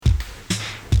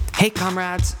Hey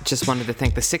comrades, just wanted to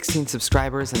thank the 16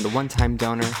 subscribers and the one-time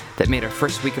donor that made our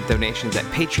first week of donations at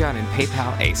Patreon and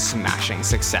PayPal a smashing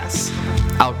success.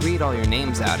 I'll read all your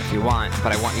names out if you want,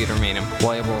 but I want you to remain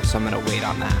employable, so I'm going to wait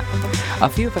on that. A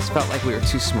few of us felt like we were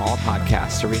too small a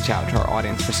podcast to reach out to our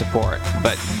audience for support,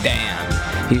 but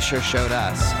damn, you sure showed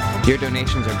us. Your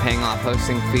donations are paying off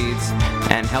hosting fees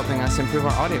and helping us improve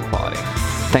our audio quality.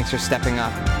 Thanks for stepping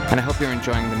up, and I hope you're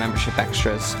enjoying the membership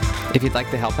extras. If you'd like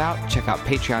to help out, check out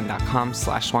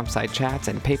patreon.com/swampsidechats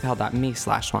and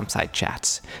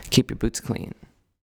paypal.me/swampsidechats. Keep your boots clean.